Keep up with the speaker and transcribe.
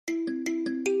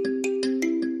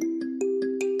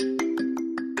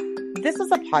This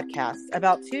is a podcast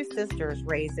about two sisters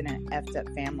raised in an effed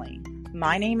up family.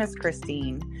 My name is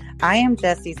Christine. I am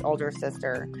Jesse's older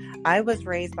sister. I was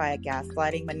raised by a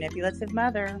gaslighting, manipulative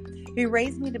mother who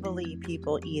raised me to believe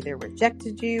people either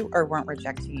rejected you or weren't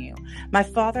rejecting you. My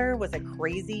father was a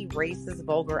crazy, racist,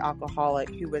 vulgar alcoholic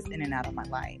who was in and out of my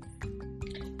life.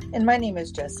 And my name is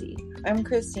Jessie. I'm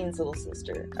Christine's little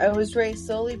sister. I was raised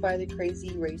solely by the crazy,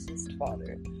 racist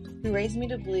father who raised me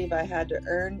to believe I had to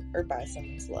earn or buy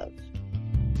someone's love.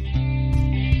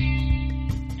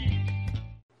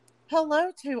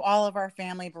 Hello to all of our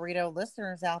Family Burrito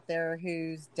listeners out there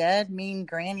whose dead, mean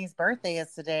granny's birthday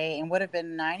is today and would have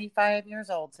been 95 years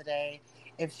old today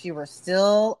if she were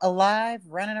still alive,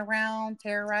 running around,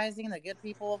 terrorizing the good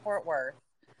people of Fort Worth.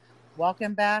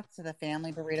 Welcome back to the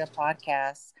Family Burrito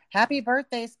Podcast. Happy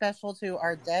birthday special to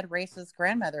our Dead Racist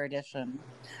Grandmother edition.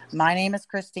 My name is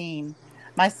Christine.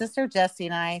 My sister Jessie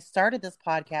and I started this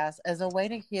podcast as a way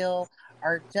to heal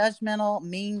our judgmental,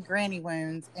 mean granny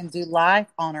wounds and do life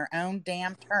on our own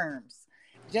damn terms.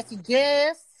 Jessie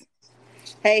Jess.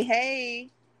 Hey.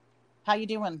 How you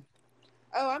doing?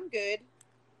 Oh, I'm good.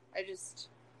 I just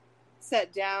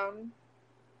sat down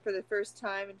for the first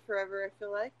time in forever, I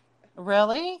feel like.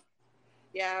 Really?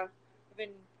 Yeah. I've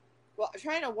been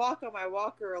trying to walk on my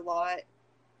walker a lot.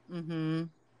 Mm-hmm.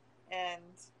 And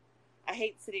I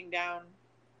hate sitting down.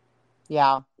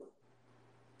 Yeah.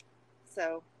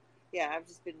 So, yeah, I've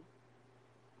just been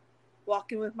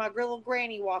walking with my little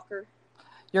granny walker.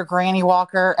 Your granny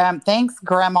walker. Thanks,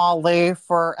 Grandma Lou,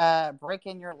 for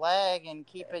breaking your leg and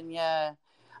keeping you.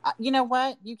 You know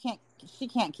what? She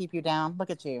can't keep you down. Look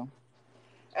at you.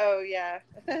 Oh, yeah.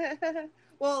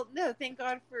 Well, no, thank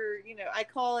God for, I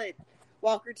call it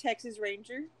Walker Texas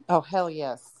Ranger. Oh, hell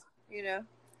yes. And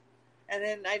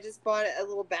then I just bought a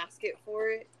little basket for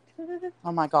it.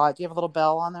 Oh, my God. Do you have a little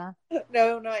bell on there?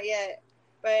 No, not yet.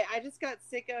 But I just got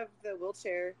sick of the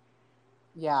wheelchair.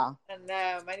 Yeah. And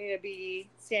I need to be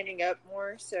standing up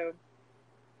more. So,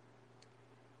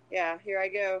 yeah, here I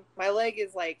go. My right leg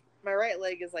is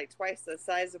like twice the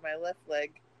size of my left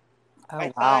leg. Oh,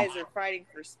 my wow. thighs are fighting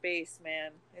for space,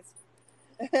 man.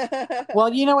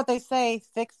 Well, you know what they say,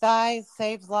 thick thighs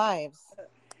saves lives.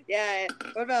 Yeah.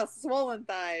 What about swollen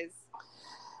thighs?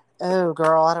 Oh,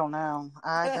 girl, I don't know,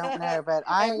 but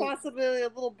or possibly a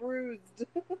little bruised.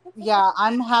 Yeah,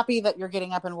 I'm happy that you're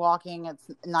getting up and walking.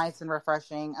 It's nice and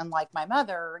refreshing. Unlike my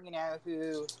mother,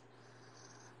 who,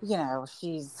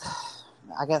 she's,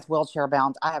 I guess, wheelchair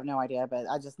bound. I have no idea, but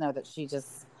I just know that she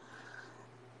just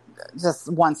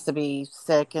wants to be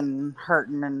sick and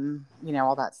hurting and,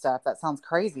 all that stuff. That sounds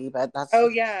crazy, but that's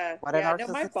what a narcissist no,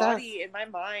 my body and my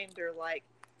mind are like,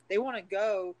 they want to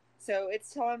go. So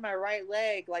it's telling my right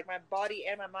leg, like my body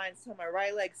and my mind telling my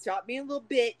right leg, stop being a little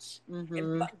bitch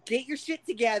and get your shit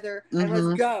together and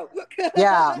let's go.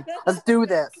 Yeah, let's do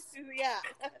this. Yeah,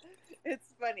 it's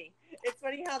funny. It's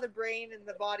funny how the brain and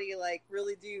the body like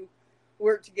really do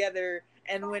work together.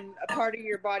 And when a part of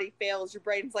your body fails, your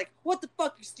brain's like, what the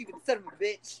fuck, you stupid son of a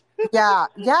bitch. Yeah.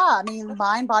 I mean,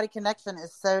 mind-body connection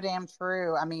is so damn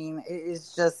true. I mean, it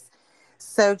is just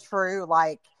so true.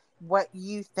 Like, what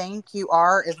you think you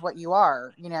are is what you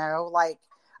are, like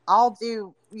I'll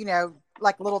do,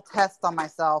 like little tests on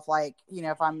myself. Like,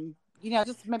 if I'm,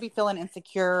 just maybe feeling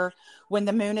insecure when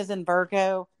the moon is in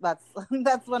Virgo, that's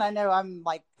when I know I'm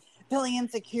like feeling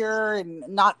insecure and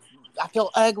I feel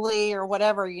ugly or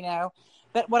whatever,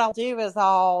 but what I'll do is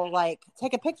I'll like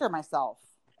take a picture of myself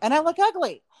and I look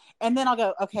ugly. And then I'll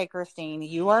go, okay, Christine,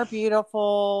 you are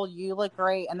beautiful. You look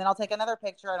great. And then I'll take another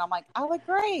picture and I'm like, I look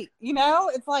great.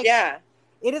 It's like, yeah,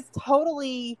 it is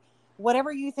totally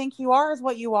whatever you think you are is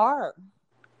what you are.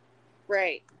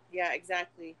 Right. Yeah,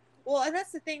 exactly. Well, and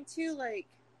that's the thing too. Like,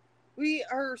 we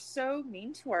are so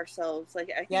mean to ourselves. Like,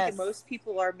 I think most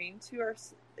people are mean to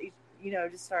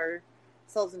just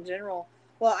ourselves in general.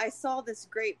 Well, I saw this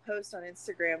great post on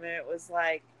Instagram and it was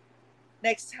like,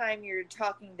 next time you're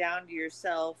talking down to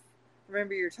yourself,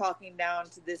 remember you're talking down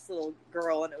to this little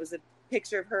girl, and it was a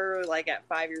picture of her like at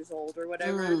 5 years old or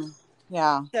whatever.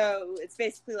 Yeah. So it's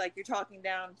basically like you're talking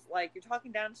down to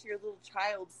your little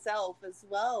child self as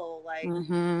well. Like,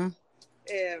 you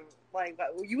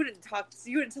wouldn't tell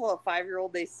a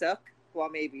 5-year-old they suck. Well,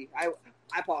 maybe I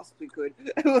possibly could.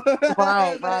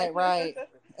 Right.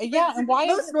 Yeah, and why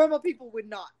most normal people would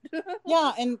not.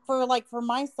 Yeah, and for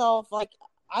myself, like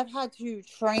I've had to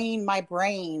train my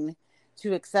brain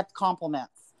to accept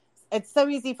compliments. It's so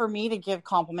easy for me to give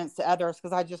compliments to others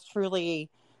because I just truly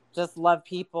just love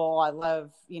people. I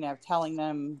love, telling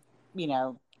them,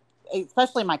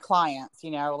 especially my clients,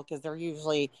 because they're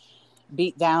usually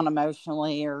beat down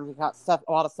emotionally or got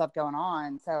a lot of stuff going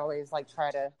on. So I always like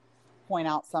try to point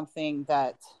out something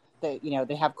that they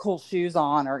have cool shoes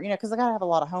on, or, because I gotta have a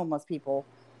lot of homeless people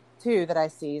too that I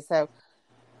see. So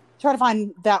try to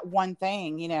find that one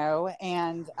thing,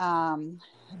 and,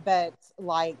 but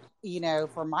like,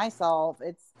 for myself,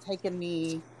 it's taken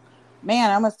me,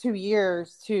 man, almost 2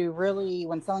 years to really,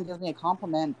 when someone gives me a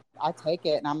compliment, I take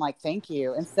it and I'm like, thank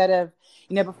you. Instead of,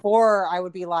 before I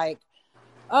would be like,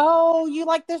 oh, you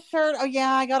like this shirt? Oh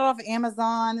yeah, I got it off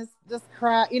Amazon. It's just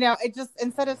crap. It just,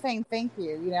 instead of saying thank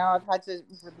you, I've had to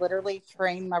literally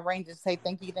train my brain to say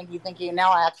thank you, thank you, thank you.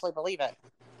 Now I actually believe it.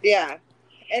 Yeah.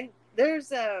 And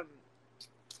there's, I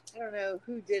don't know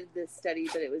who did this study,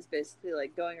 but it was basically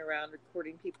like going around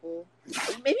recording people.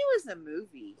 Maybe it was a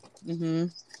movie. Mm-hmm.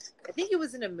 I think it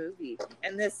was in a movie.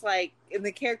 And this, like, and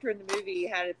the character in the movie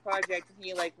had a project, and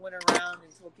he, like, went around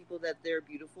and told people that they're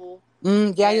beautiful.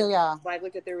 Yeah. Like,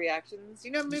 looked at their reactions.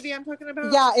 You know what movie I'm talking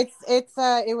about? Yeah,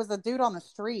 it was a dude on the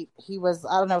street. He was,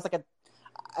 I don't know, it was like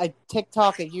a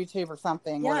TikTok, a YouTube or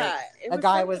something. Yeah, where a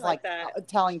guy was like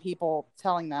telling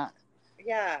that.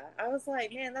 Yeah, I was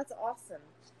like, man, that's awesome.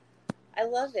 I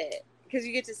love it because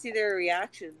you get to see their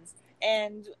reactions.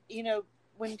 And,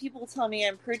 when people tell me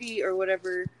I'm pretty or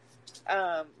whatever,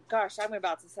 gosh, I'm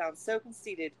about to sound so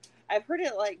conceited. I've heard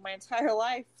it like my entire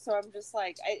life, so I'm just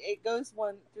like, it goes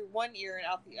through one ear and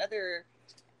out the other.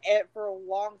 And for a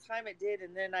long time it did,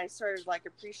 and then I started like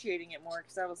appreciating it more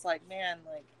because I was like, man,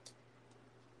 like,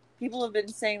 people have been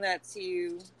saying that to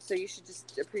you, so you should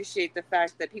just appreciate the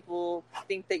fact that people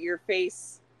think that your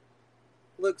face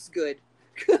looks good.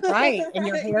 Right, and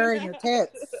your hair and your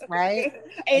tits, right,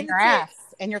 and your ass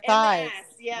and your thighs,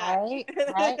 yeah, right.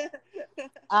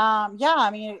 Yeah, I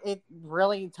mean, it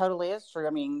really totally is true.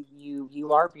 I mean,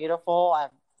 you are beautiful.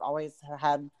 I've always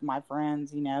had my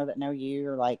friends, that know you,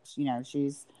 or like,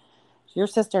 your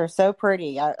sister is so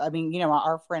pretty. I mean,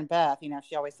 our friend Beth,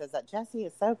 she always says that Jessie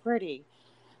is so pretty.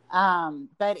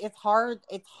 But it's hard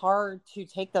to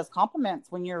take those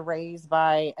compliments when you're raised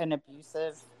by an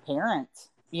abusive parent,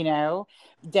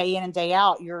 day in and day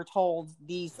out, you're told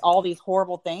all these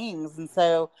horrible things. And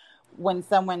so when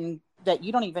someone that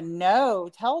you don't even know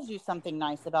tells you something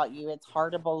nice about you, it's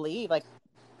hard to believe. Like,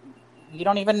 you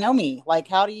don't even know me. Like,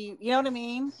 how do you know what I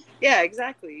mean? Yeah,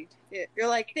 exactly. You're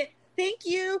like, thank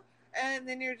you. And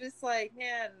then you're just like,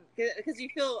 man, because you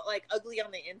feel like ugly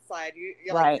on the inside.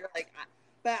 You're right. like,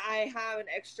 but I have an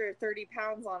extra 30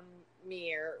 pounds on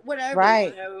me or whatever,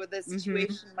 right. The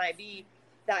situation might be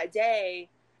that day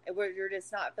where you're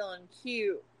just not feeling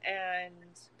cute. And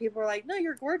people are like, no,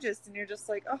 you're gorgeous. And you're just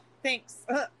like, oh, thanks.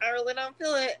 I really don't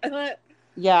feel it.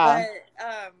 Yeah.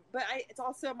 But it's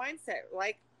also a mindset,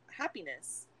 like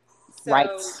happiness. So right.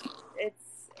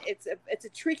 It's a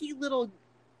tricky little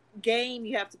game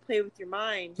you have to play with your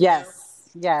mind.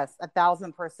 Yes,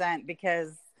 1,000%,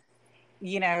 because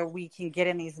we can get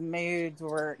in these moods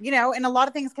where, and a lot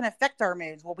of things can affect our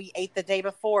moods. Well, we ate the day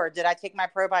before. Did I take my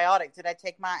probiotic? Did I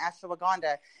take my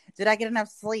ashwagandha? Did I get enough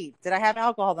sleep? Did I have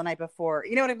alcohol the night before?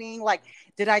 You know what I mean? Like,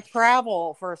 did I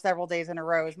travel for several days in a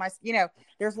row?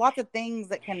 There's lots of things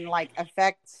that can like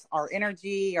affect our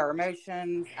energy, our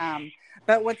emotions.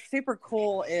 But what's super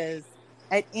cool is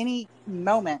at any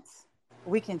moment,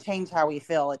 we can change how we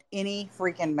feel. At any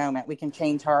freaking moment, we can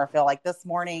change how I feel. Like this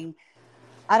morning,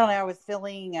 I don't know, I was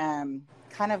feeling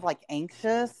kind of like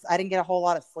anxious. I didn't get a whole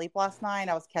lot of sleep last night.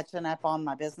 I was catching up on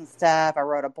my business stuff. I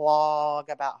wrote a blog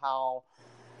about how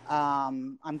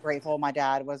I'm grateful my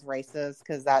dad was racist,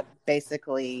 because that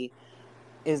basically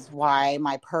is why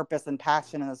my purpose and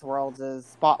passion in this world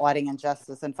is spotlighting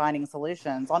injustice and finding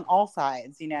solutions on all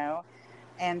sides,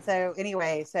 And so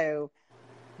anyway,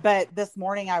 but this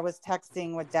morning I was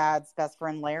texting with Dad's best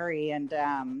friend, Larry, and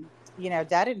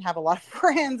Dad didn't have a lot of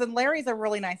friends, and Larry's a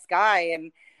really nice guy.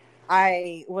 And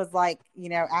I was like,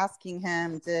 asking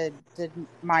him, did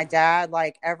my dad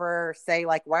like ever say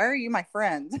like, why are you my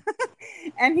friend?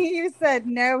 And he said,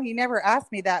 no, he never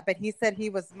asked me that. But he said he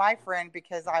was my friend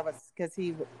because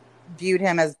he viewed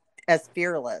him as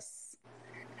fearless.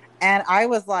 And I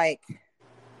was like,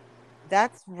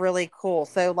 that's really cool.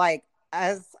 So like,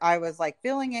 as I was like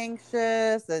feeling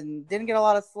anxious and didn't get a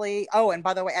lot of sleep. Oh, and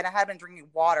by the way, and I had been drinking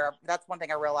water. That's one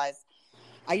thing I realized.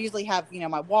 I usually have,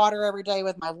 my water every day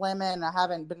with my lemon. I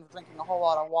haven't been drinking a whole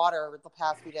lot of water the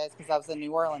past few days because I was in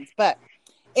New Orleans. But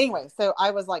anyway, so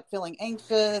I was like feeling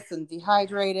anxious and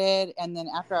dehydrated. And then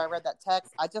after I read that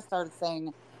text, I just started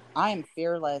saying, I am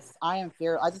fearless. I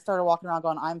just started walking around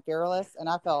going, I'm fearless. And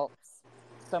I felt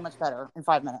so much better in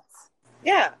 5 minutes.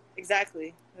 Yeah,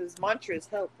 exactly. Those mantras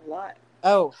help a lot.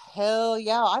 Oh, hell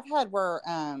yeah. I've had where,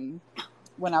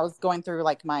 when I was going through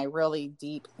like my really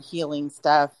deep healing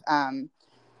stuff,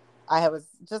 I was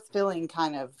just feeling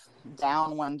kind of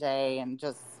down one day and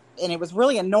it was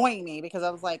really annoying me because I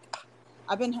was like,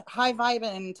 I've been high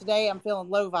vibing and today I'm feeling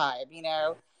low vibe, you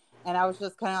know? And I was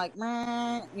just kind of like,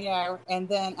 meh, you know, and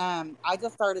then I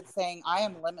just started saying, I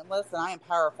am limitless and I am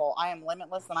powerful. I am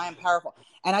limitless and I am powerful.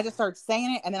 And I just started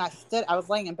saying it. And then I was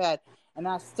laying in bed and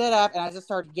then I stood up and I just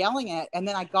started yelling it. And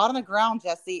then I got on the ground,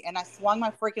 Jesse, and I swung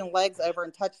my freaking legs over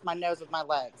and touched my nose with my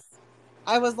legs.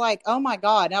 I was like, oh my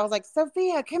God. And I was like,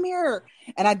 Sophia, come here.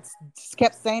 And I just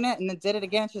kept saying it and then did it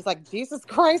again. She's like, Jesus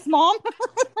Christ, Mom.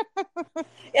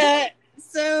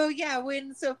 So yeah,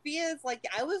 when Sophia's like,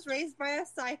 I was raised by a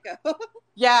psycho.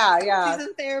 Yeah. She's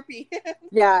in therapy.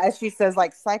 Yeah, as she says,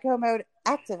 like, psycho mode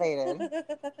activated.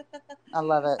 I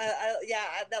love it.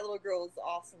 That little girl is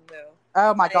awesome though.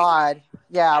 Oh my God.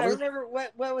 Yeah. I remember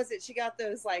what was it? She got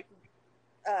those like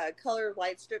colored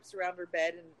light strips around her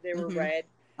bed and they were red.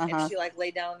 And she like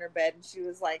laid down on her bed and she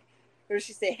was like, what did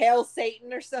she say? Hail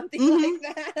Satan or something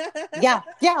like that. Yeah.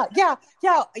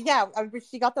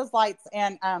 She got those lights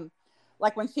and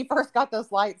like when she first got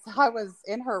those lights, I was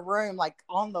in her room, like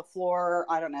on the floor,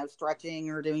 I don't know,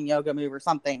 stretching or doing yoga move or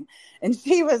something. And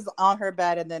she was on her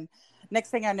bed. And then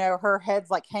next thing I know, her head's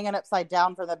like hanging upside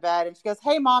down from the bed. And she goes,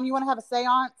 hey, Mom, you want to have a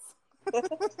seance?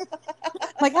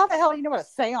 Like, how the hell do you know what a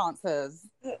seance is?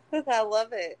 I love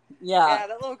it. Yeah,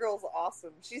 that little girl's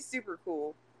awesome. She's super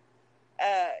cool.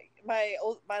 My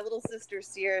little sister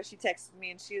Sierra, she texted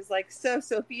me and she was like, so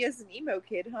Sophia's an emo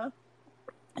kid, huh?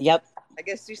 Yep. I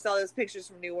guess you saw those pictures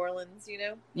from New Orleans, you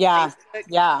know? Yeah.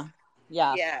 Yeah.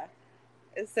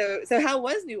 So how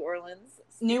was New Orleans?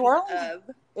 New Orleans,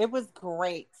 it was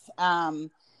great.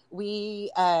 We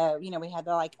we had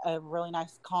like a really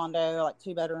nice condo, like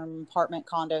 2-bedroom apartment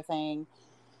condo thing,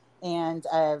 and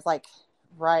it was like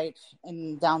right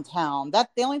in downtown. That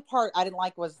the only part I didn't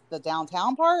like was the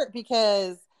downtown part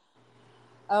because,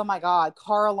 oh my God,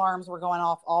 car alarms were going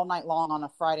off all night long on a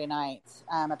Friday night.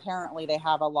 Apparently they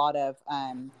have a lot of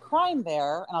crime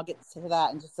there, and I'll get to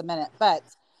that in just a minute. But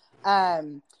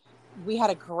we had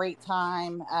a great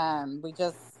time. We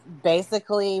just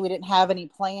basically, we didn't have any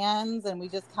plans and we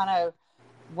just kind of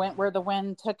went where the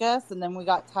wind took us. And then we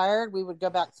got tired. We would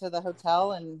go back to the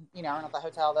hotel and, not the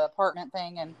hotel, the apartment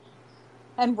thing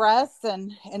and rest.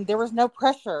 And there was no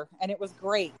pressure and it was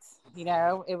great.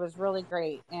 It was really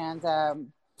great. And,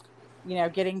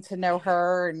 getting to know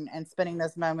her and spending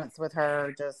those moments with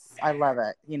her, I love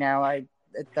it.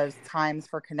 Those times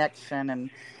for connection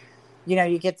and,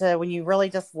 you get to, when you really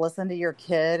just listen to your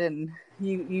kid and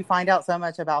you find out so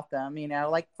much about them,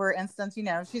 like for instance,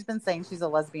 she's been saying she's a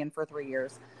lesbian for 3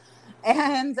 years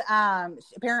and,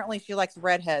 apparently she likes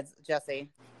redheads, Jesse.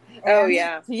 Oh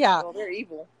yeah. Yeah. Well, they're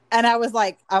evil. And I'm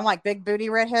like big booty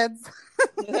redheads.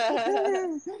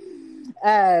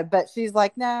 But she's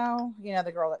like, no,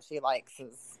 the girl that she likes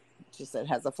she said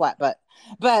has a flat butt,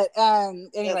 but,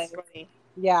 anyway,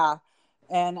 yeah.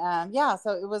 And,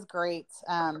 so it was great.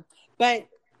 But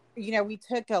we would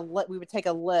take a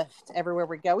lift everywhere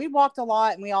we go. We walked a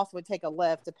lot and we also would take a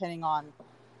lift depending on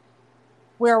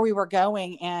where we were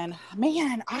going. And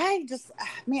man,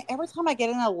 every time I get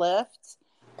in a lift,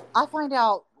 I find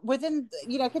out within,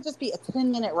 it could just be a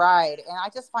 10-minute ride. And I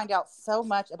just find out so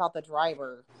much about the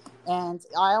driver. And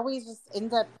I always just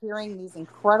end up hearing these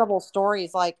incredible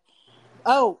stories. Like,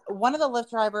 one of the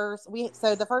Lyft drivers,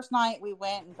 so the first night we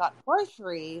went and got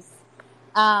groceries,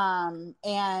 and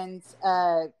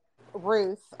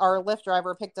Ruth, our Lyft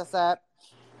driver, picked us up,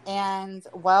 and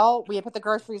we had put the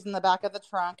groceries in the back of the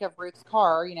trunk of Ruth's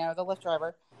car, the Lyft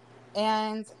driver,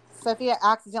 and Sophia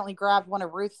accidentally grabbed one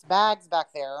of Ruth's bags back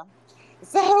there.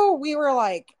 So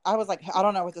I was like, I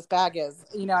don't know what this bag is,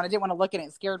 and I didn't want to look at it.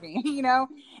 It scared me,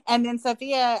 and then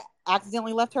Sophia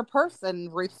accidentally left her purse in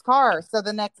Ruth's car. So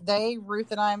the next day,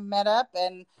 Ruth and I met up,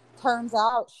 and turns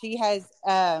out she has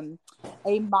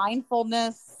a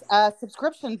mindfulness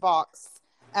subscription box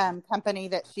company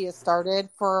that she has started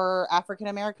for African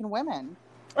American women.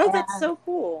 Oh, that's so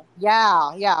cool.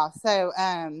 Yeah. So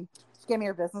she gave me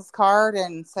her business card,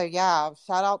 and so shout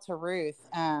out to Ruth.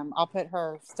 I'll put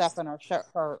her stuff in our show,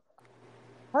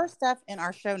 her stuff in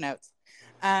our show notes.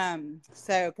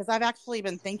 So because I've actually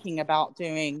been thinking about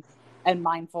doing a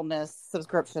mindfulness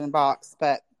subscription box,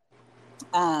 but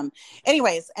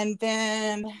anyways, and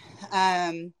then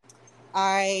on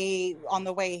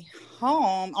the way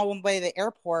home, on the way to the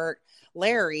airport,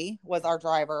 Larry was our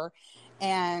driver,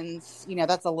 and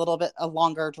that's a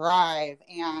longer drive,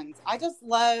 and I just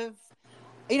love,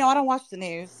 I don't watch the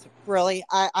news really.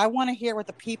 I want to hear what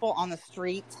the people on the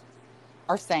street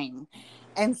are saying.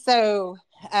 And so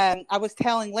I was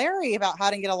telling Larry about how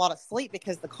to get a lot of sleep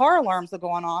because the car alarms are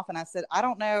going off, and I said, I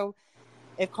don't know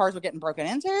if cars were getting broken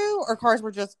into or cars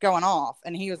were just going off.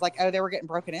 And he was like, oh, they were getting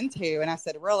broken into. And I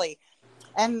said, really?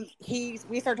 And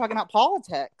we started talking about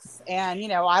politics. And, you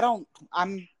know, I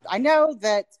know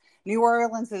that New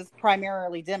Orleans is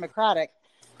primarily Democratic,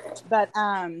 but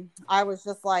I was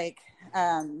just like,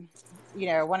 you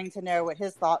know, wanting to know what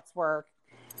his thoughts were.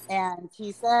 And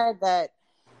he said that,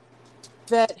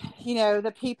 you know,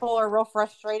 the people are real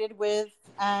frustrated with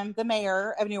the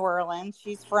mayor of New Orleans.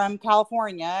 She's from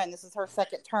California, and this is her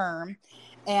second term.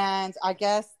 And I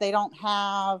guess they don't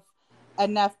have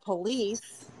enough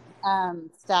police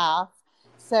staff.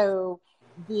 So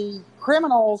the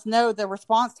criminals know the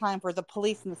response time for the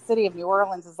police in the city of New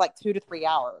Orleans is like 2 to 3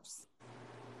 hours.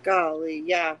 Golly,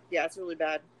 yeah, it's really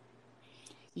bad.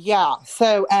 Yeah.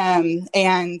 So,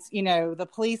 and you know, the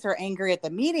police are angry at the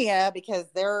media because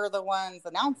they're the ones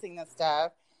announcing this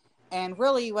stuff. And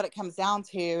really what it comes down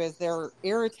to is they're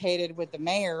irritated with the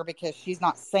mayor because she's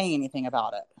not saying anything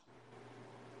about it.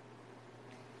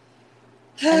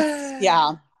 And,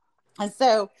 yeah. And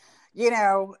so, you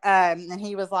know, and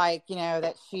he was like, you know,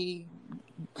 that she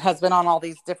has been on all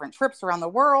these different trips around the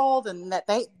world and that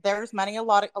there's money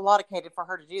allocated for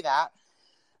her to do that.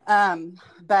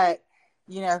 But,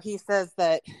 you know, he says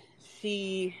that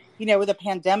she, you know, with the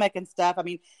pandemic and stuff, I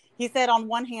mean, he said on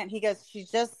one hand, he goes,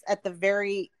 she's just at the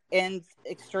very end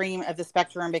extreme of the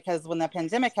spectrum because when the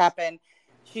pandemic happened,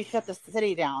 she shut the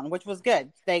city down, which was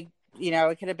good. They, you know,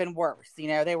 it could have been worse. You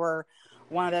know, they were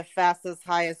one of the fastest,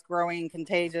 highest growing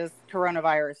contagious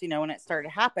coronavirus, you know, when it started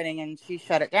happening, and she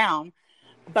shut it down.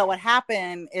 But what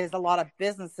happened is a lot of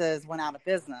businesses went out of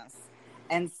business.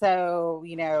 And so,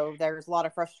 you know, there's a lot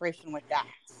of frustration with that,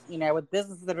 you know, with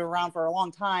businesses that have been around for a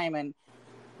long time. And,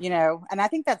 you know, and I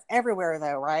think that's everywhere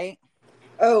though, right?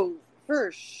 Oh,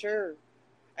 for sure.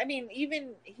 I mean,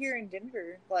 even here in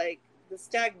Denver, like the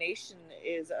stagnation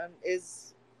is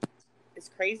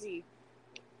crazy.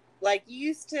 Like you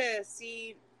used to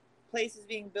see places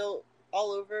being built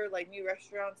all over, like new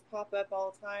restaurants pop up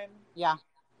all the time. Yeah.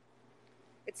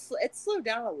 It's slowed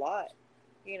down a lot,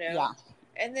 you know? Yeah.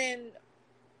 And then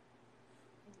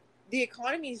the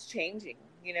economy is changing,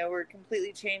 you know, we're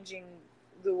completely changing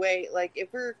the way, like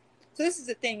so this is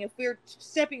the thing, if we're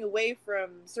stepping away from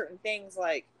certain things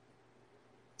like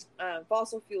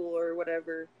fossil fuel or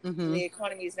whatever, mm-hmm. the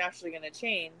economy is naturally going to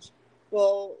change.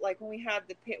 Well, like when we had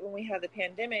the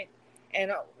pandemic,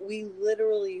 and we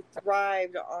literally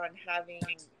thrived on having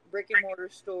brick and mortar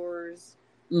stores,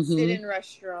 mm-hmm. sit-in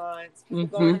restaurants, people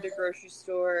mm-hmm. going to the grocery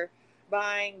store,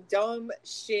 buying dumb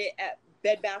shit at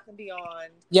Bed Bath and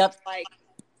Beyond. Yep. Like,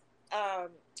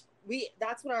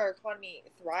 that's what our economy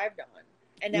thrived on,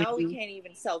 and now mm-hmm. we can't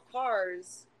even sell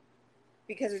cars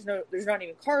because there's not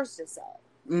even cars to sell.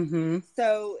 Mm-hmm.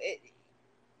 So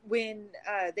when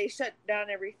they shut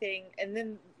down everything, and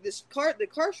then the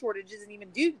car shortage isn't even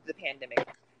due to the pandemic.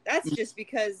 That's just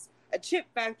because a chip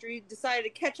factory decided to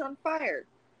catch on fire.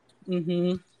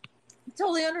 Mm-hmm.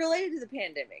 Totally unrelated to the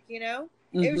pandemic, you know?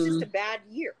 Mm-hmm. It was just a bad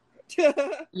year.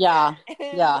 Yeah.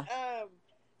 And, yeah.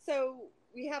 So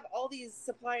we have all these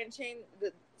supply and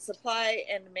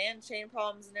demand chain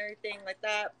problems and everything like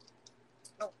that.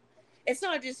 Oh, it's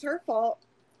not just her fault.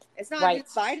 It's not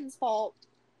just Biden's fault.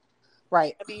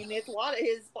 Right. I mean, it's a lot of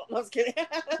his fault. No, I was kidding.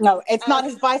 No, it's not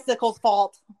his bicycle's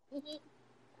fault.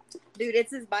 Dude,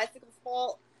 it's his bicycle's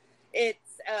fault. It's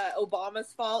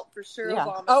Obama's fault for sure. Yeah.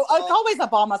 Obama's fault. It's always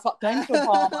Obama's fault. Thanks,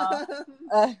 Obama.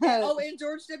 And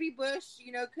George W. Bush,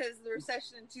 you know, because the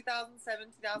recession in 2007,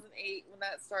 2008, when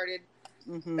that started,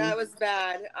 mm-hmm. that was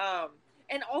bad.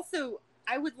 And also,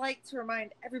 I would like to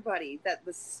remind everybody that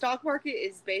the stock market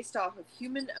is based off of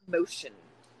human emotion.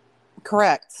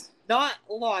 Correct. Not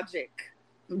logic.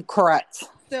 Correct.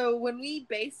 So when we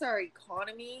base our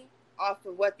economy off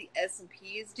of what the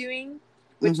S&P is doing,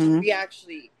 which mm-hmm.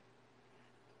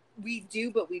 we do,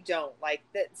 but we don't like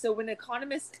that. So when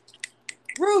economists,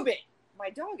 Ruben, my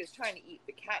dog is trying to eat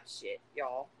the cat shit,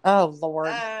 y'all. Oh Lord.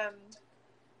 Oh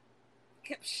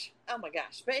my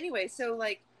gosh. But anyway, so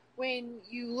like when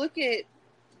you look at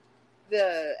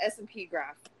the S&P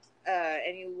graph,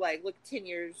 and you like look 10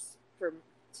 years from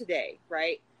today,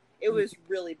 right? It was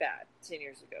really bad 10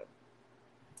 years ago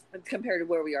compared to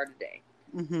where we are today.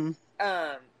 Mm-hmm.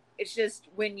 It's just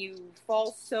when you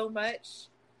fall so much,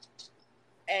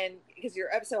 and because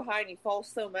you're up so high and you fall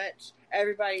so much,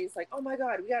 everybody's like, "Oh my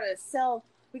God, we gotta sell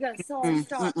our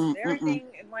stocks and everything,"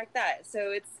 and like that.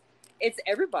 So it's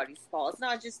everybody's fault. It's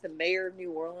not just the mayor of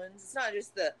New Orleans. It's not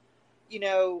just the, you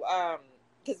know,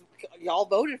 because y'all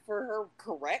voted for her,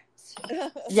 correct?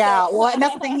 Yeah, well, and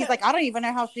that's the thing. He's like, I don't even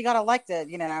know how she got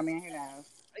elected. You know, I mean, who knows?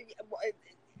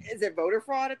 Is it voter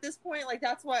fraud at this point? Like,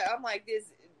 that's why I'm like,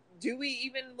 do we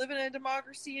even live in a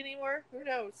democracy anymore? Who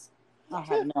knows? I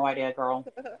have no idea, girl.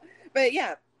 But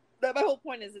yeah, my whole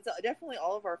point is it's definitely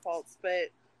all of our faults. But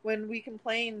when we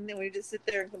complain and we just sit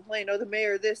there and complain, oh, the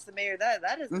mayor this, the mayor that,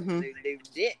 that is the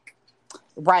dick.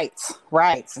 Right,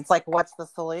 right. It's like, what's the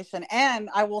solution? And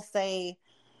I will say,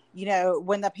 you know,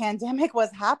 when the pandemic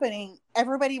was happening,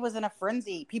 everybody was in a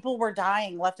frenzy. People were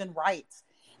dying left and right.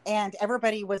 And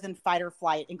everybody was in fight or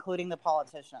flight, including the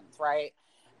politicians, right?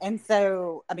 And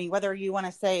so, I mean, whether you want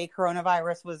to say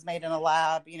coronavirus was made in a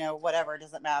lab, you know, whatever, it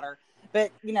doesn't matter.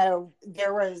 But, you know,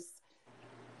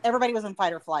 everybody was in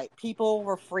fight or flight. People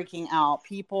were freaking out.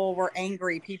 People were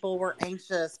angry. People were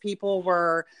anxious. People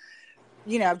were,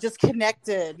 you know, just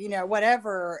connected, you know,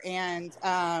 whatever. And,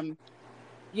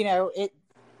 you know,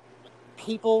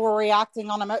 people were reacting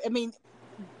on I mean,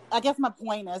 I guess my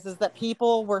point is that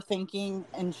people were thinking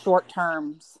in short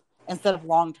terms instead of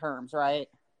long terms, right?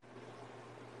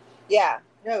 Yeah,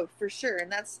 no, for sure. And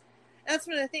that's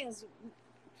one of the things.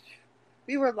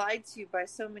 We were lied to by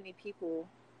so many people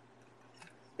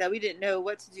that we didn't know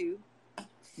what to do.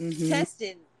 Mm-hmm. Tests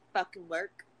didn't fucking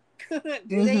work.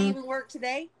 Do they even work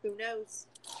today? Who knows?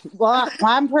 Well,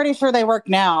 I'm pretty sure they work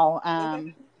now.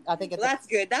 I think it's that's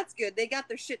good. That's good. They got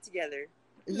their shit together.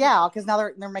 Yeah, because now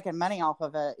they're making money off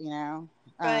of it, you know.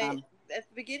 But at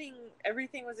the beginning,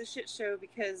 everything was a shit show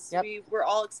because we were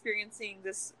all experiencing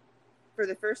this for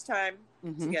the first time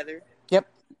together. Yep.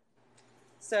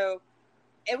 So,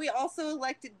 and we also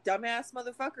elected dumbass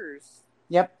motherfuckers.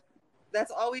 Yep.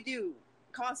 That's all we do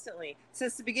constantly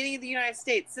since the beginning of the United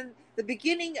States. Since the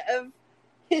beginning of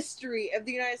history of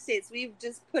the United States, we've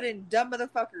just put in dumb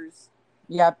motherfuckers.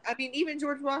 Yep. I mean, even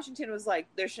George Washington was like,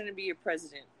 there shouldn't be a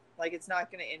president. Like, it's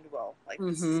not going to end well. Like,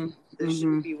 there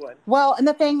shouldn't be one. Well, and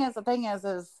the thing is, I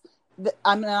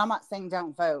mean, I'm not saying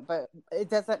don't vote, but it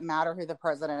doesn't matter who the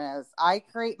president is. I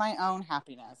create my own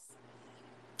happiness.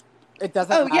 It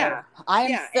doesn't matter.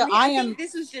 I think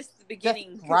this was just the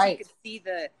beginning because you could see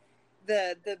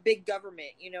the big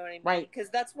government, you know what I mean? Right.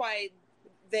 Because that's why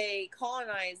they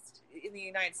colonized in the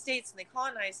United States and they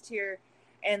colonized here,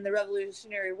 and the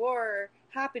Revolutionary War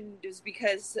happened is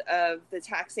because of the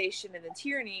taxation and the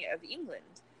tyranny of England.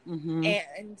 Mm-hmm.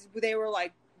 And they were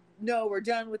like, no, we're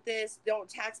done with this. Don't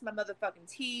tax my motherfucking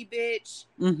tea, bitch.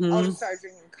 Mm-hmm. I'll just start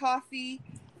drinking coffee.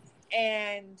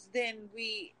 And then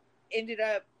we ended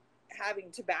up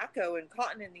having tobacco and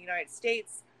cotton in the United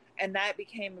States, and that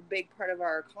became a big part of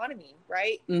our economy,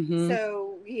 right? Mm-hmm.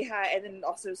 So we had, and then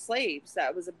also slaves.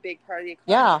 That was a big part of the economy.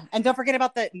 Yeah, and don't forget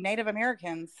about the Native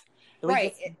Americans.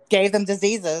 We gave them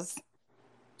diseases.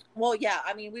 Well, yeah,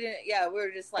 I mean, we didn't, we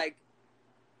were just like,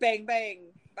 bang, bang,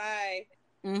 bye.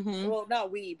 Mm-hmm. Well,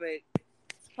 not we, but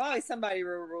probably somebody we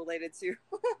were related to.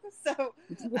 So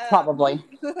probably.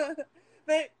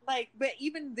 But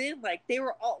even then, like, they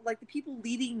were all, like, the people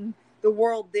leading the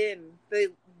world then,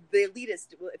 the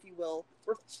elitists, if you will,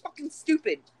 were fucking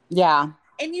stupid. Yeah.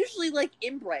 And usually, like,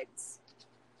 inbreds.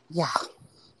 Yeah.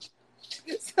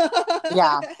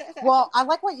 Yeah. Well, I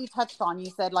like what you touched on.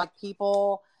 You said, like,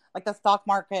 people, like the stock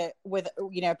market with,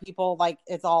 you know, people, like,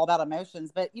 it's all about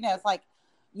emotions. But, you know, it's like,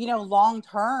 you know, long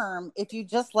term, if you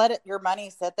just let your money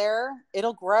sit there,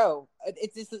 it'll grow.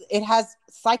 It has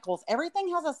cycles.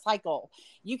 Everything has a cycle.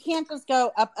 You can't just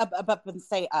go up, up, up, up and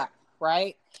stay up,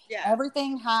 right? Yeah.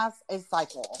 Everything has a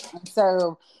cycle. And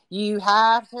so you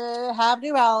have to have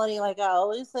duality, like I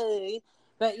always say,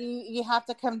 but you have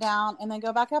to come down and then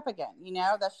go back up again. You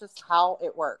know, that's just how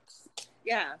it works.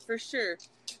 Yeah, for sure.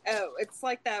 Oh, it's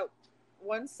like that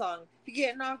one song. You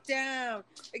get knocked down,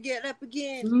 I get up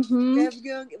again. Mm-hmm.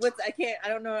 I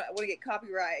don't know. I want to get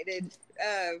copyrighted.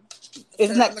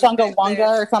 Isn't that Chunga Wonga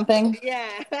or something?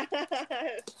 Yeah.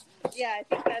 Yeah, I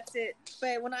think that's it.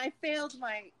 But when I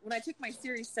took my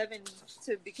Series 7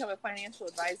 to become a financial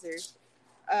advisor,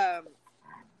 I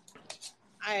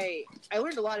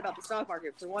learned a lot about the stock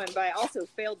market for one, but I also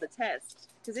failed the test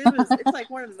because it's like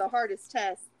one of the hardest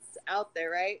tests out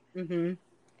there, right? Mm-hmm.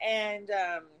 And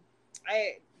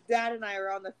Dad and I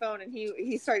were on the phone, and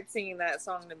he started singing that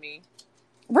song to me.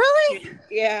 Really?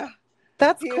 Yeah.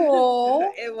 That's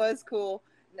cool. It was cool.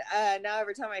 Now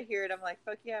every time I hear it, I'm like,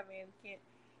 fuck yeah, man.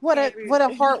 What a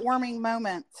heartwarming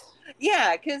moment.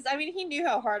 Yeah, because, I mean, he knew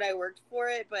how hard I worked for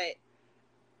it, but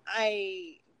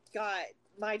I got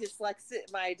my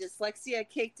dyslexia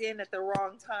kicked in at the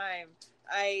wrong time.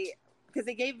 Because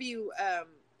they gave you a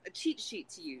cheat sheet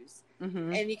to use.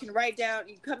 Mm-hmm. And you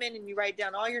come in and you write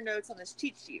down all your notes on this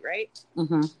cheat sheet, right?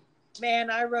 Mm-hmm. Man,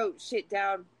 I wrote shit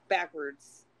down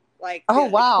backwards. Like,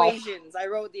 equations. I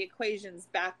wrote the equations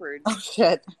backwards. Oh,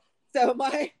 shit. So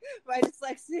my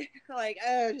dyslexia, like,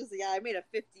 I made a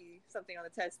 50 something on the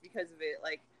test because of it.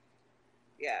 Like,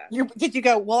 Yeah. Did you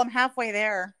go, well, I'm halfway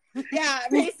there. Yeah,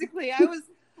 basically.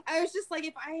 I was just like,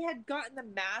 if I had gotten the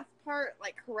math part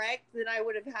like correct, then I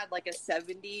would have had like a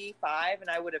 75 and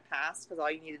I would have passed because all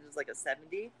you needed was like a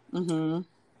 70. Mm-hmm.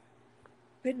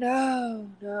 But no.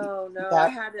 I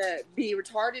had to be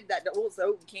retarded.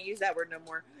 So can't use that word no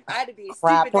more. I had to be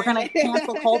crap. stupid. We're gonna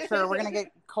cancel culture. We're gonna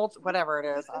get whatever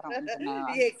it is. I don't even know.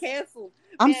 Get canceled.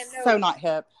 I'm so not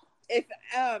hip. If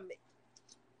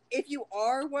you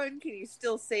are one, can you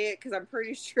still say it? Because I'm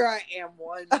pretty sure I am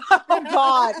one. Oh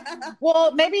God.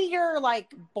 Well, maybe you're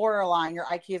like borderline. Your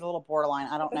IQ is a little borderline.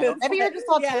 I don't know. Maybe you're just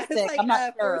autistic. Like, I'm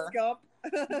not sure.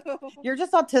 You're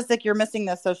just autistic. You're missing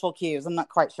the social cues. I'm not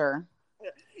quite sure.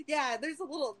 Yeah, there's a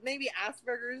little maybe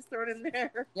Asperger's thrown in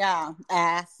there. Yeah,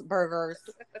 Asperger's.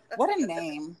 What a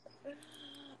name.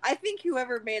 I think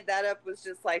whoever made that up was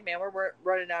just like, man, we're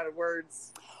running out of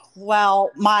words. Well,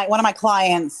 one of my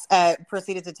clients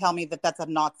proceeded to tell me that that's a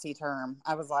Nazi term.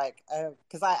 I was like,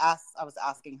 because I was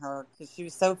asking her because she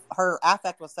was her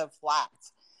affect was so flat,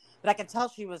 but I could tell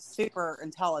she was super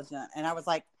intelligent. And I was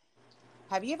like,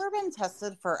 have you ever been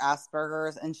tested for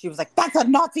Asperger's? And she was like, that's a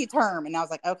Nazi term. And I was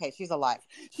like, okay, she's alive.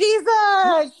 She's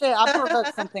shit. I'll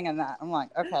provoked something in that. I'm like,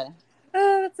 okay.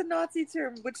 That's a Nazi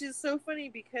term, which is so funny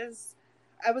because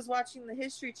I was watching the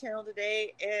History Channel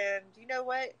today, and you know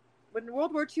what? When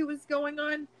World War II was going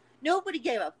on, nobody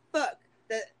gave a fuck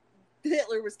that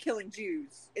Hitler was killing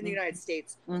Jews in the United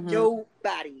States. Mm-hmm.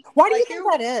 Nobody. Why do you think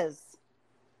that is?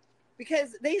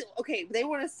 Because they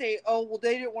want to say, oh, well,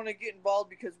 they didn't want to get involved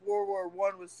because World War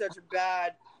I was such a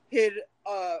bad hit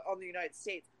on the United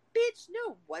States. Bitch,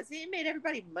 no, it wasn't. It made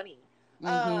everybody money.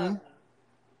 Mm-hmm.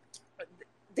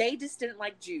 They just didn't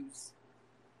like Jews.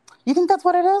 You think that's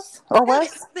what it is? Or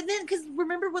was? But then, because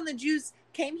remember when the Jews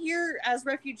came here as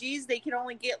refugees, they could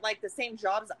only get like the same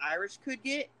jobs Irish could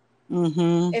get.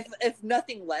 Mm-hmm. If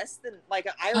nothing less than like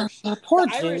Irish. Poor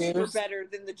the Jews. Irish were better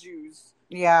than the Jews.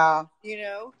 Yeah. You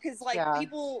know, because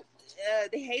people,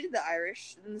 they hated the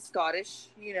Irish and the Scottish.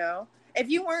 You know, if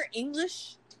you weren't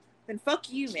English, then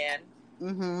fuck you, man.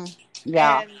 Mm-hmm.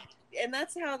 Yeah. And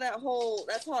that's how that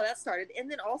started. And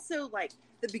then also like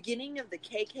the beginning of the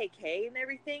KKK and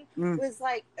everything was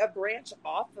like a branch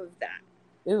off of that.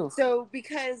 Ooh. So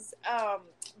because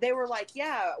they were like,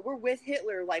 yeah, we're with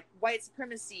Hitler, like white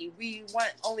supremacy. We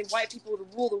want only white people to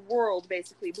rule the world,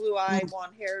 basically. Blue-eyed,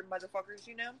 blonde-haired motherfuckers,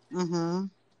 you know? Mm-hmm.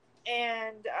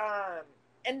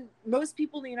 And most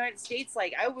people in the United States,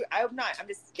 like, I'm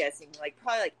just guessing, like,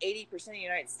 probably like 80% of the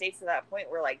United States at that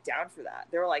point were like down for that.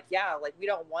 They were like, yeah, like, we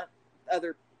don't want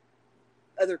other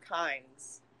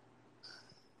kinds.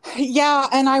 Yeah,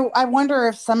 and I wonder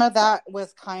if some of that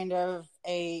was kind of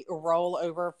a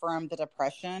rollover from the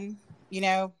Depression,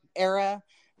 era,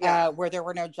 where there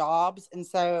were no jobs. And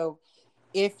so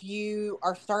if you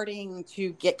are starting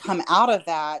to come out of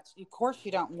that, of course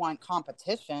you don't want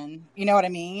competition. You know what I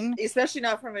mean? Especially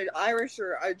not from an Irish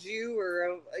or a Jew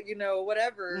or,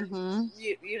 whatever,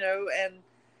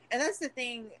 and that's the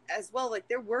thing as well. Like,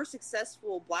 there were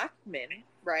successful black men,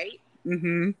 right?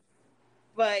 Mm-hmm.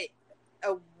 But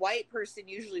a white person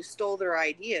usually stole their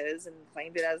ideas and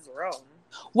claimed it as their own.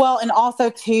 Well, and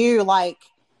also too, like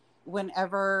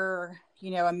whenever,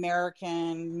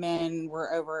 American men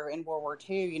were over in World War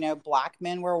II, black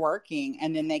men were working,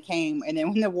 and then they came, and then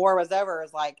when the war was over, it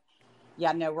was like,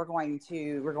 yeah, no, we're going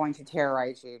to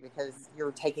terrorize you because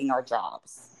you're taking our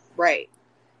jobs. Right.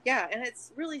 Yeah. And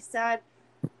it's really sad.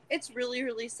 It's really,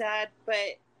 really sad.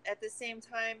 But at the same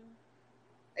time,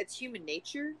 it's human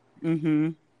nature. Mm-hmm.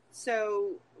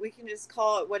 So we can just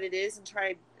call it what it is and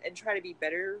try to be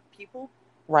better people.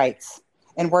 Right.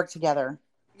 And work together.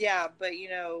 Yeah. But,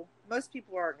 most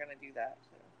people aren't going to do that.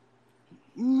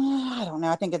 So. I don't know.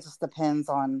 I think it just depends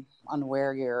on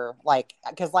where you're like,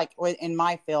 because like in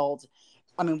my field,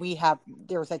 I mean,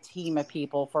 there's a team of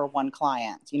people for one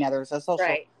client, there's a social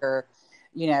worker,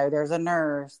 there's a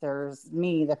nurse, there's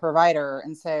me, the provider.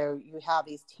 And so you have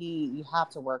these teams, you have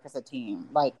to work as a team,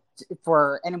 like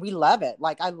and we love it.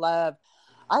 Like I love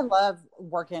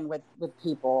working with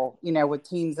people, with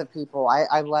teams of people.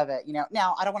 I love it.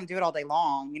 Now I don't want to do it all day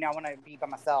long. I want to be by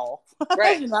myself,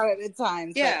 right? At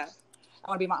times. Yeah. I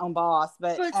want to be my own boss,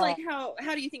 but it's like how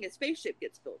do you think a spaceship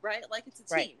gets built, right? Like it's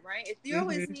a team, right? If you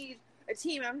always need a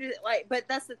team, I'm just like, but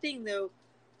that's the thing though,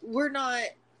 we're not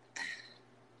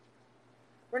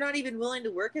even willing to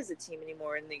work as a team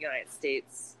anymore in the United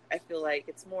States. I feel like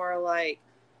it's more like,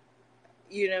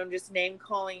 just name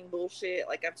calling bullshit,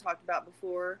 like I've talked about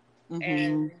before,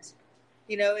 and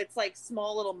it's like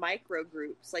small little micro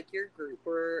groups, like your group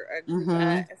or a group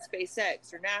at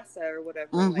SpaceX or NASA or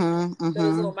whatever.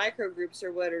 Those little micro groups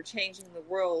are what are changing the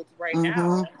world right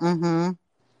now.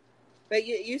 But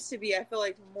it used to be, I feel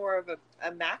like, more of a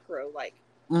macro, like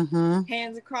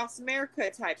hands across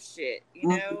America type shit. You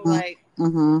know, like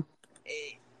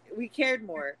we cared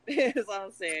more. Is all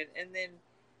I'm saying. And then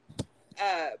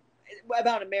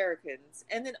about Americans,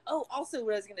 and then also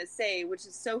what I was gonna say, which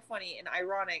is so funny and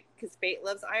ironic because fate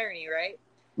loves irony, right?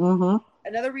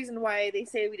 Another reason why they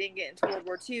say we didn't get into World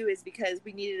War II is because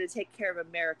we needed to take care of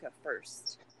America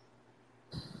first.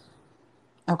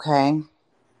 Okay.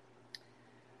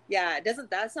 Yeah, doesn't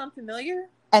that sound familiar?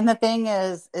 And the thing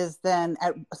is then,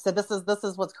 so this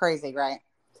is what's crazy, right?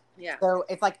 Yeah. So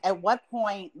it's like, at what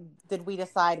point did we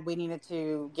decide we needed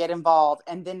to get involved?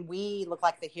 And then we look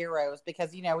like the heroes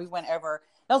because, you know, we went over.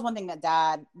 That was one thing that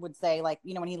Dad would say, like,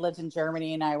 you know, when he lived in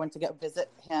Germany and I went to go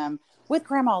visit him with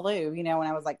Grandma Lou, you know, when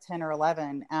I was like 10 or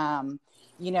 11,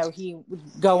 you know, he would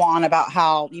go on about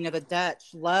how, you know, the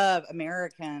Dutch love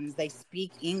Americans. They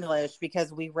speak English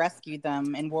because we rescued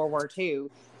them in World War II.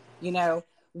 You know,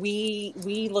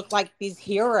 we look like these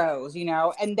heroes, you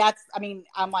know, and that's, I mean,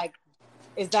 I'm like,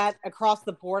 is that across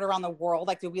the board around the world?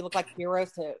 Like, do we look like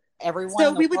heroes to everyone?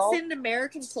 So we would send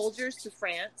American soldiers to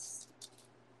France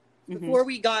before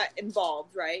we got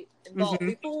involved, right?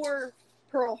 Before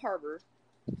Pearl Harbor.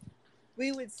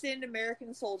 We would send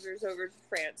American soldiers over to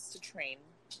France to train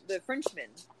the Frenchmen.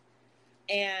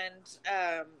 And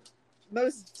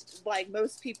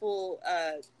most people,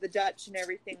 the Dutch and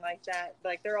everything like that,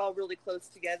 like they're all really close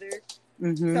together.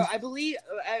 So I believe,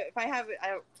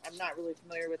 I'm not really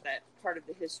familiar with that part of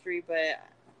the history, but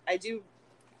I do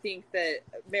think that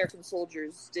American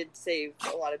soldiers did save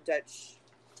a lot of Dutch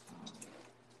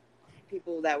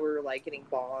people that were like getting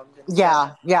bombed. And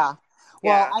stuff.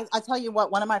 Well, I tell you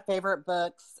what, one of my favorite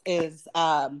books is,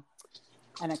 and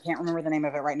I can't remember the name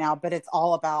of it right now, but it's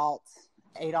all about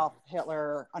Adolf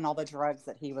Hitler and all the drugs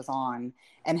that he was on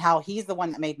and how he's the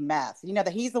one that made meth. You know,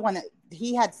 that he's the one that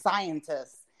he had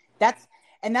scientists.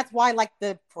 That's why, like,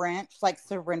 the French like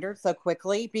surrendered so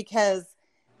quickly, because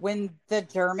when the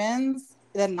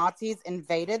Nazis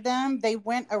invaded them, they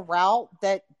went a route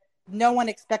that no one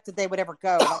expected they would ever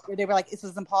go. Like, they were like, this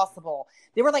is impossible.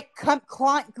 They were like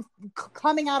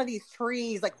coming out of these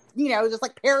trees, like, you know, just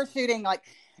like parachuting, like,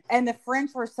 and the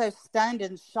French were so stunned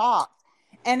and shocked.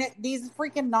 And these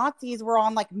freaking Nazis were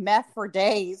on like meth for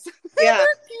days. Yeah,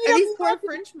 and these poor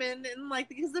Frenchmen, and like,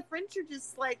 because the French are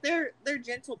just like, they're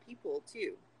gentle people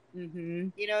too.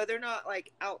 You know, they're not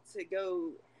like out to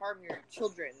go harm your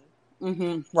children.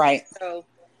 Right. So,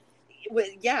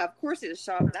 yeah, of course it is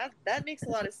shock. That makes a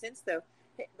lot of sense though.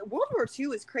 World War II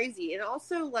is crazy, and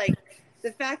also like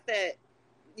the fact that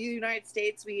the United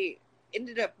States, we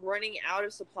ended up running out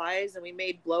of supplies, and we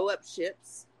made blow up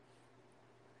ships.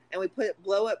 And we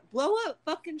blow up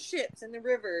fucking ships in the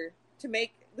river to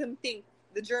make them think,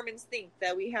 the Germans think,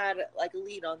 that we had like a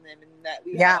lead on them and that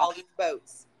we had all these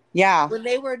boats. Yeah. When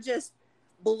they were just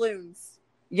balloons.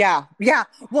 Yeah.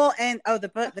 Well, and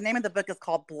the name of the book is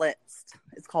called Blitzed.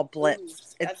 It's called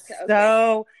Blitzed. It's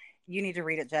so, you need to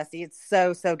read it, Jesse. It's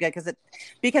so good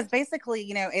because basically,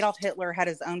 you know, Adolf Hitler had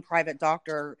his own private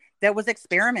doctor that was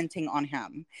experimenting on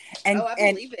him, and I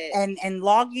believe it. And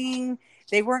logging.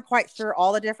 They weren't quite sure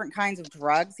all the different kinds of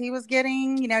drugs he was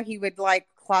getting. You know, he would like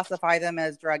classify them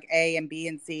as drug A and B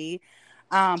and C.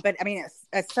 But I mean,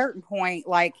 at a certain point,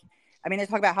 like, I mean, they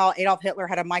talk about how Adolf Hitler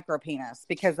had a micro penis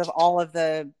because of all of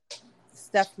the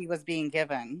stuff he was being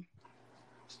given.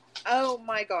 Oh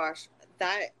my gosh,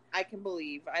 that I can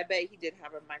believe. I bet he did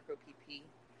have a micro PP.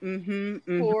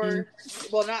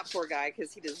 Well, not poor guy,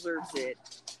 because he deserves it.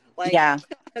 Like, yeah.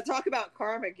 Talk about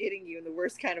karma getting you in the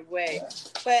worst kind of way.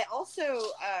 But also,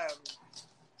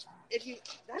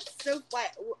 that's so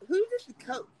flat. Who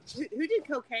did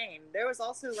cocaine? There was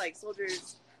also like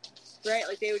soldiers, right?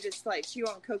 Like they would just like chew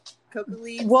on coca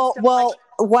leaves. Well,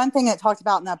 one thing it talked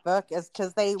about in that book is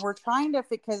because they were trying to,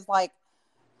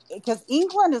 because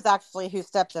England is actually who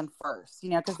stepped in first, you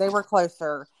know, because they were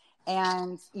closer.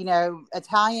 And, you know,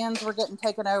 Italians were getting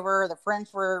taken over. The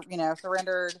French were, you know,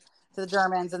 surrendered to the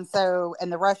Germans. And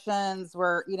the Russians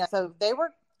were, you know, so they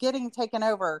were getting taken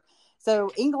over.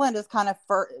 So England is kind of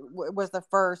was the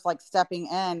first like stepping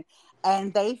in,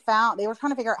 and they were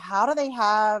trying to figure out, how do they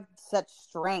have such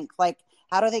strength? Like,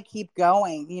 how do they keep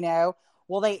going? You know,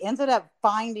 well, they ended up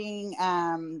finding,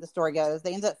 the story goes,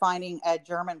 they ended up finding a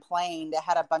German plane that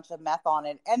had a bunch of meth on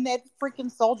it, and the freaking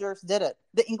soldiers did it.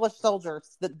 The English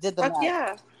soldiers that did the meth.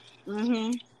 Yeah.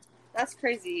 That's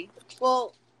crazy.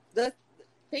 Well,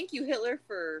 thank you, Hitler,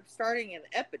 for starting an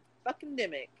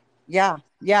epidemic. Yeah.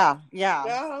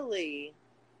 Golly.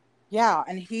 Yeah,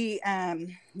 and he,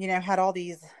 you know, had all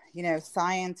these,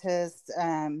 scientists,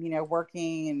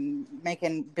 working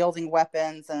and building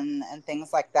weapons and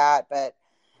things like that. But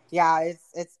yeah,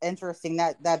 it's interesting.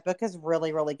 That book is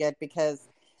really, really good because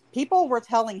people were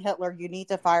telling Hitler, you need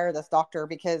to fire this doctor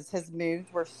because his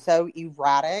moods were so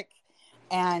erratic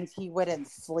and he wouldn't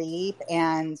sleep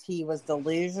and he was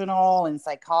delusional and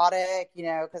psychotic,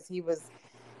 because he was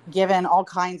given all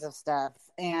kinds of stuff.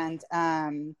 And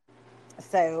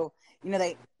so,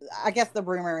 I guess the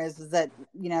rumor is that,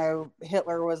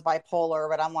 Hitler was bipolar,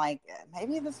 but I'm like,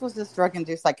 maybe this was just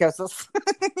drug-induced psychosis,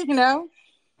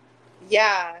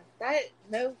 Yeah,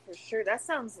 no, for sure. That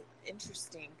sounds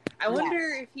interesting. I wonder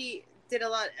if he did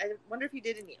I wonder if he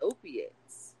did any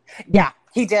opiates. Yeah,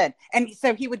 he did. And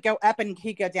so he would go up and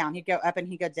he'd go down. He'd go up and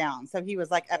he'd go down. So he was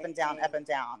like up and down, up and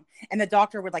down. And the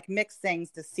doctor would like mix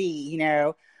things to see,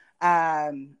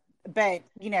 but,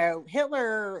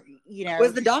 Hitler,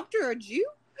 Was the doctor a Jew?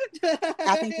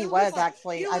 I think he was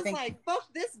actually. He was like, fuck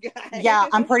this guy. Yeah,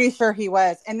 I'm pretty sure he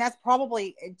was. And that's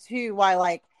probably too why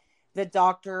like the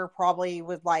doctor probably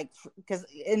was like, because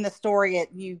in the story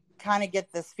you kind of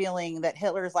get this feeling that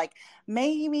Hitler's like,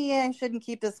 maybe I shouldn't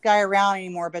keep this guy around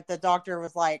anymore, but the doctor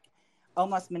was like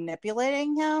almost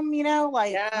manipulating him,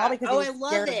 probably because I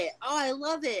love it. I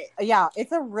love it. Yeah,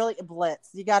 it's a really Blitz.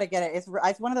 You got to get it.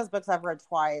 It's one of those books I've read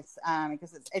twice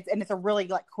because it's a really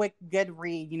like quick, good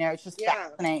read. It's just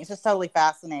fascinating. It's just totally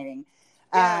fascinating.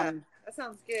 Yeah, that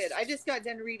sounds good. I just got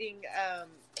done reading a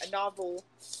novel.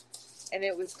 And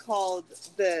it was called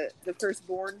The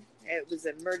Firstborn. It was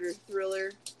a murder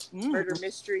thriller, murder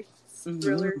mystery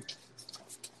thriller.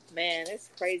 Man, it's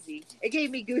crazy. It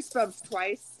gave me goosebumps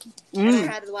twice. And I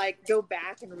had to like go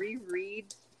back and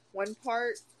reread one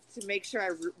part to make sure I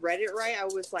read it right. I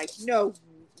was like, no,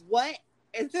 what?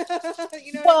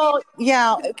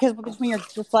 Yeah, because between your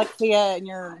dyslexia and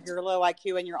your low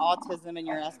IQ and your autism and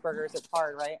your Asperger's, it's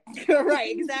hard, right?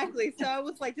 Right, exactly. So I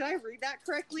was like, did I read that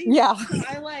correctly? Yeah. So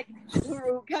I like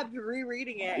kept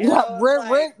rereading it. Yeah,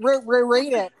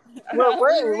 reread it.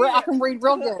 I can read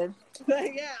real good.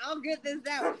 Yeah, I'll get this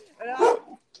down.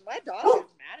 My dog is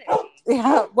mad at me.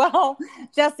 Yeah, well,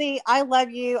 Jessie, I love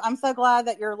you. I'm so glad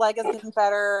that your leg is getting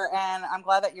better, and I'm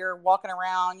glad that you're walking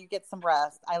around. You get some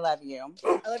rest. I love you.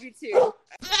 I love you too.